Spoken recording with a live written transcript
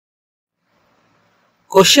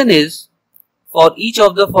Question is, for each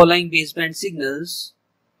of the following baseband signals,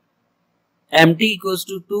 mt equals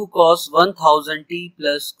to 2 cos 1000t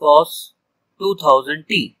plus cos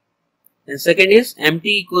 2000t. And second is mt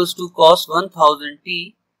equals to cos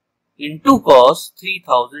 1000t into cos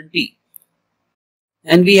 3000t.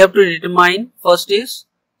 And we have to determine, first is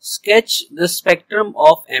sketch the spectrum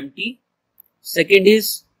of mt. Second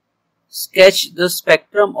is sketch the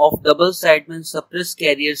spectrum of double sideband suppressed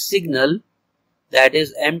carrier signal, that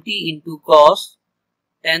is mt into cos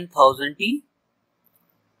 10,000t.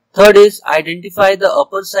 Third is identify the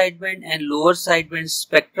upper sideband and lower sideband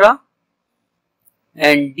spectra.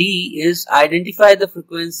 And D is identify the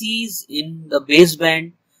frequencies in the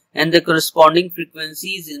baseband and the corresponding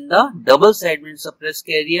frequencies in the double sideband suppressed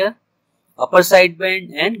carrier, upper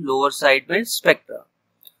sideband and lower sideband spectra.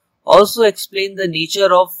 Also explain the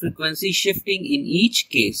nature of frequency shifting in each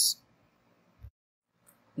case.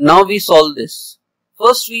 Now we solve this.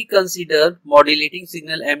 First we consider modulating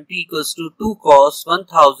signal mt equals to 2 cos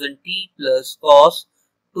 1000t plus cos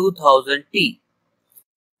 2000t.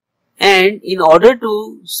 And in order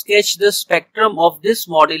to sketch the spectrum of this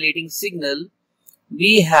modulating signal,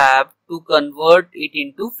 we have to convert it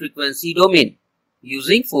into frequency domain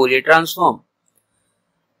using Fourier transform.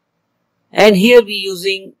 And here we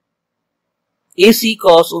using AC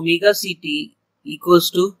cos omega ct equals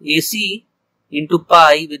to AC into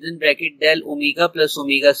pi within bracket del omega plus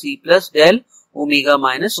omega c plus del omega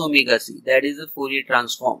minus omega c. That is the Fourier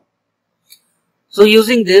transform. So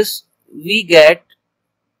using this, we get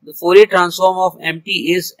the Fourier transform of mt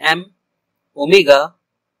is m omega,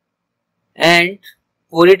 and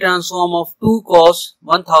Fourier transform of 2 cos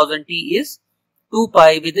 1000t is 2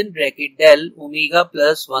 pi within bracket del omega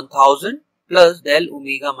plus 1000 plus del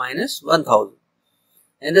omega minus 1000.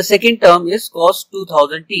 And the second term is cos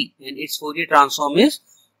 2000t, and its Fourier transform is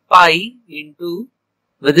pi into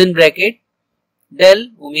within bracket del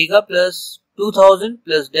omega plus 2000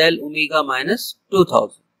 plus del omega minus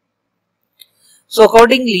 2000. So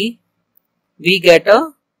accordingly, we get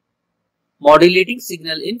a modulating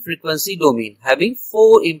signal in frequency domain having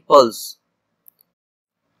 4 impulses.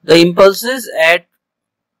 The impulses at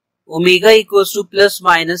omega equals to plus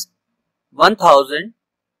minus 1000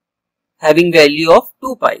 having value of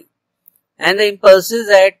 2 pi, and the impulses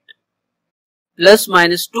at plus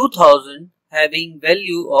minus 2000 having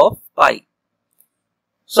value of pi.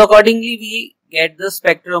 So accordingly, we get the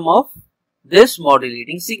spectrum of this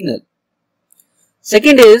modulating signal.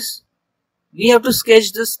 Second is, we have to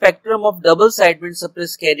sketch the spectrum of double sideband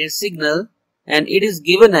suppressed carrier signal, and it is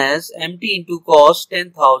given as mt into cos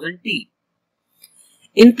 10,000t.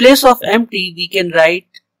 In place of mt, we can write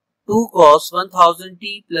 2 cos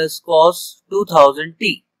 1000t plus cos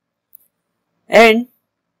 2000t. And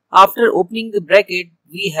after opening the bracket,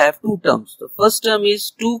 we have two terms. The first term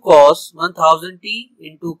is 2 cos 1000t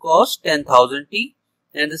into cos 10,000t,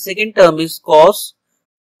 and the second term is cos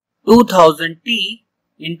 2000t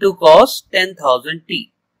into cos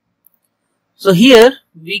 10,000t. So here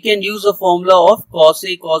we can use a formula of cos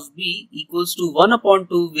A cos B equals to 1 upon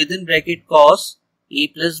 2 within bracket cos A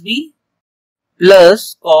plus B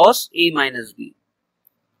plus cos A minus B.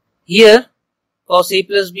 Here cos A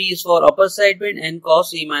plus B is for upper sideband and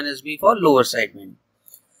cos A minus B for lower sideband.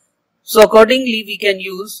 So accordingly, we can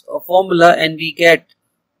use a formula and we get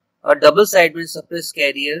a double sideband suppressed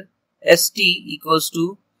carrier ST equals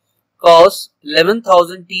to cos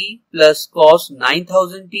 11,000t plus cos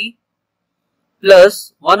 9,000t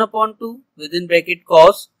plus 1 upon 2 within bracket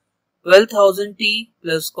cos 12,000t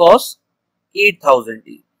plus cos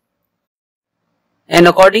 8,000t. And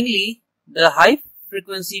accordingly, the high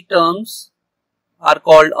frequency terms are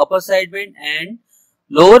called upper sideband and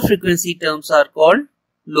lower frequency terms are called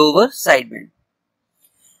lower sideband.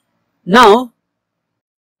 Now,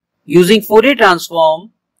 using Fourier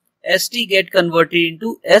transform, ST get converted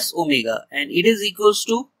into S omega, and it is equals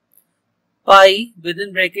to pi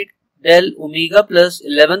within bracket del omega plus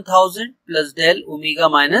 11,000 plus del omega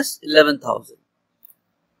minus 11,000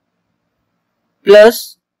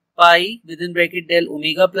 plus pi within bracket del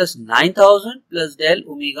omega plus 9,000 plus del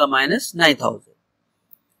omega minus 9,000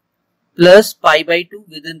 plus pi by 2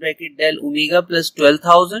 within bracket del omega plus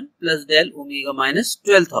 12,000 plus del omega minus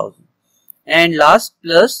 12,000, and last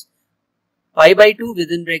plus pi by 2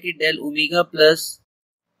 within bracket del omega plus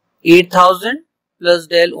 8,000 plus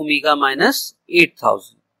del omega minus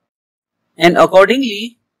 8,000. And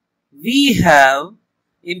accordingly, we have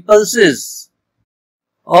impulses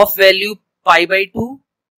of value pi by 2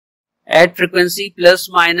 at frequency plus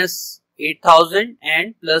minus 8,000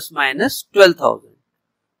 and plus minus 12,000.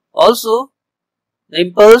 Also, the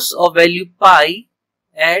impulse of value pi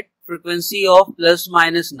at frequency of plus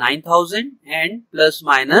minus 9000 and plus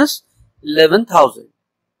minus 11,000.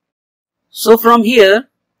 So from here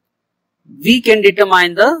we can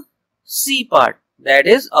determine the C part, that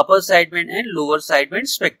is upper sideband and lower sideband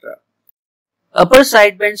spectra. Upper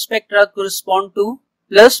sideband spectra correspond to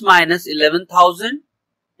plus minus 11,000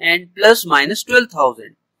 and plus minus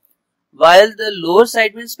 12,000, while the lower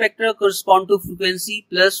sideband spectra correspond to frequency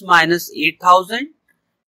plus minus 8,000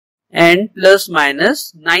 and plus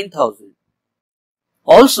minus 9,000.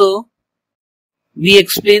 Also, we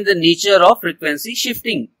explain the nature of frequency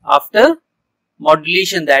shifting after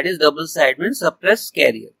modulation, that is double sideband suppressed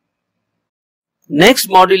carrier. Next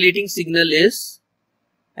modulating signal is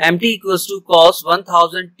mt equals to cos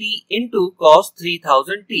 1000t into cos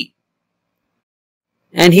 3000t.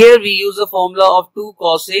 And here we use a formula of 2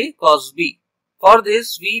 cos A cos B. For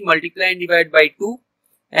this we multiply and divide by 2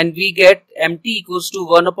 and we get mt equals to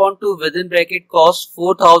 1 upon 2 within bracket cos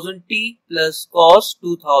 4000t plus cos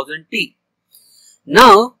 2000t.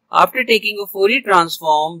 Now after taking a Fourier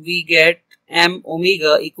transform we get m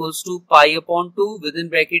omega equals to pi upon 2 within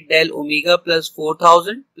bracket del omega plus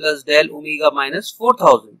 4000 plus del omega minus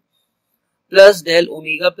 4000 plus del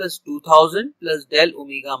omega plus 2000 plus del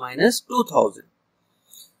omega minus 2000.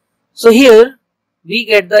 So here we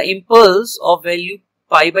get the impulse of value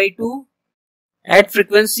pi by 2 at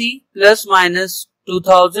frequency plus minus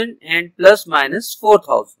 2000 and plus minus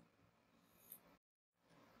 4000.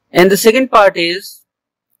 And the second part is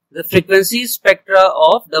the frequency spectra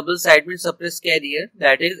of double sideband suppressed carrier,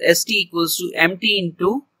 that is St equals to mt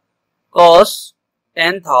into cos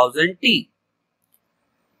 10,000t.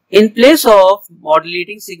 In place of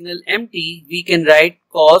modulating signal mt, we can write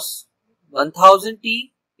cos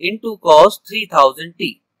 1000t into cos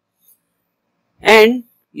 3000t. And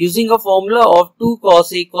using a formula of 2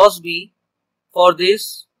 cos A cos B, for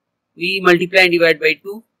this we multiply and divide by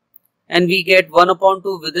 2. And we get 1 upon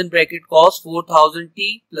 2 within bracket cos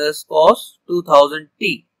 4000t plus cos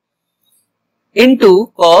 2000t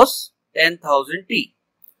into cos 10,000t.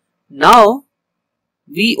 Now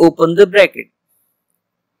we open the bracket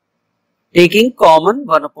taking common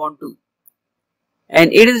 1 upon 2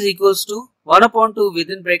 and it is equals to 1 upon 2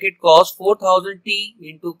 within bracket cos 4000t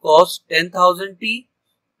into cos 10,000t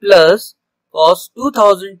plus cos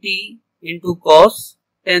 2000t into cos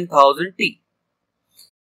 10,000t.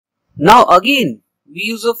 Now again we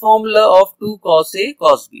use a formula of 2 cos A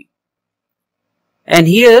cos B and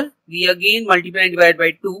here we again multiply and divide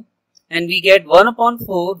by 2 and we get 1 upon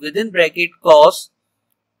 4 within bracket cos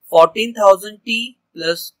 14,000t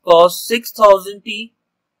plus cos 6,000t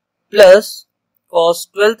plus cos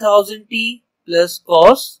 12,000t plus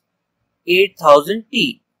cos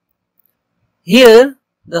 8,000t. Here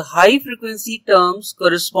the high frequency terms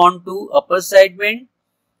correspond to upper sideband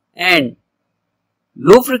and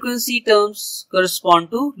low frequency terms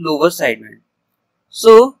correspond to lower sideband.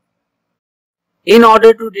 So, in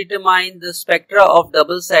order to determine the spectra of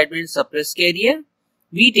double sideband suppressed carrier,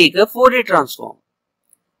 we take a Fourier transform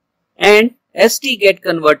and St get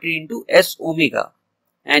converted into S omega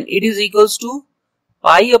and it is equals to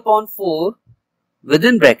pi upon 4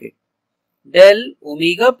 within bracket del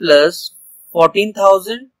omega plus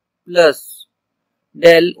 14,000 plus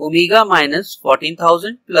del omega minus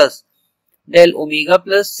 14,000 plus del omega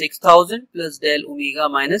plus 6,000 plus del omega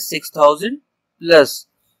minus 6,000 plus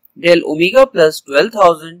del omega plus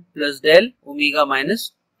 12,000 plus del omega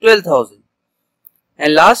minus 12,000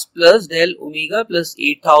 and last plus del omega plus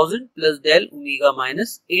 8,000 plus del omega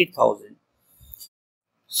minus 8,000.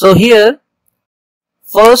 So here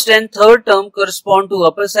first and third term correspond to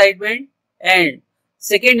upper sideband and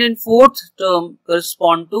second and fourth term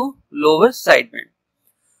correspond to lower sideband.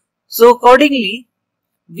 So accordingly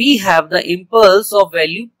we have the impulse of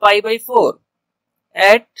value pi by 4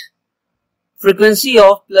 at frequency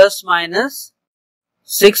of plus minus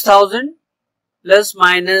 6,000 plus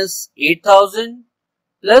minus 8,000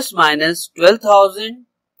 plus minus 12,000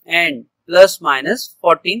 and plus minus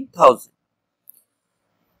 14,000.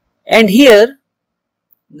 And here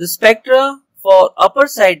the spectra for upper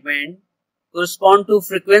sideband correspond to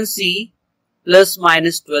frequency plus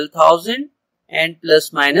minus 12,000 and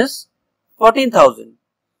plus minus 14,000.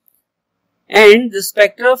 And the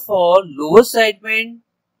spectra for lower sideband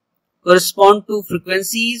correspond to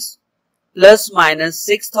frequencies plus minus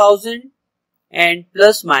 6,000 and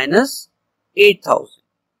plus minus 8,000.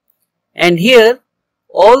 And here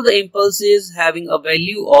all the impulses having a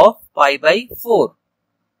value of pi by 4.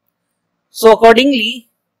 So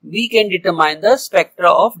accordingly we can determine the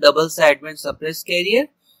spectra of double sideband suppressed carrier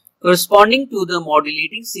corresponding to the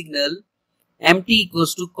modulating signal mt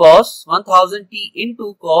equals to cos 1000t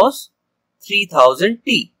into cos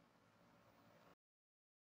 3000t.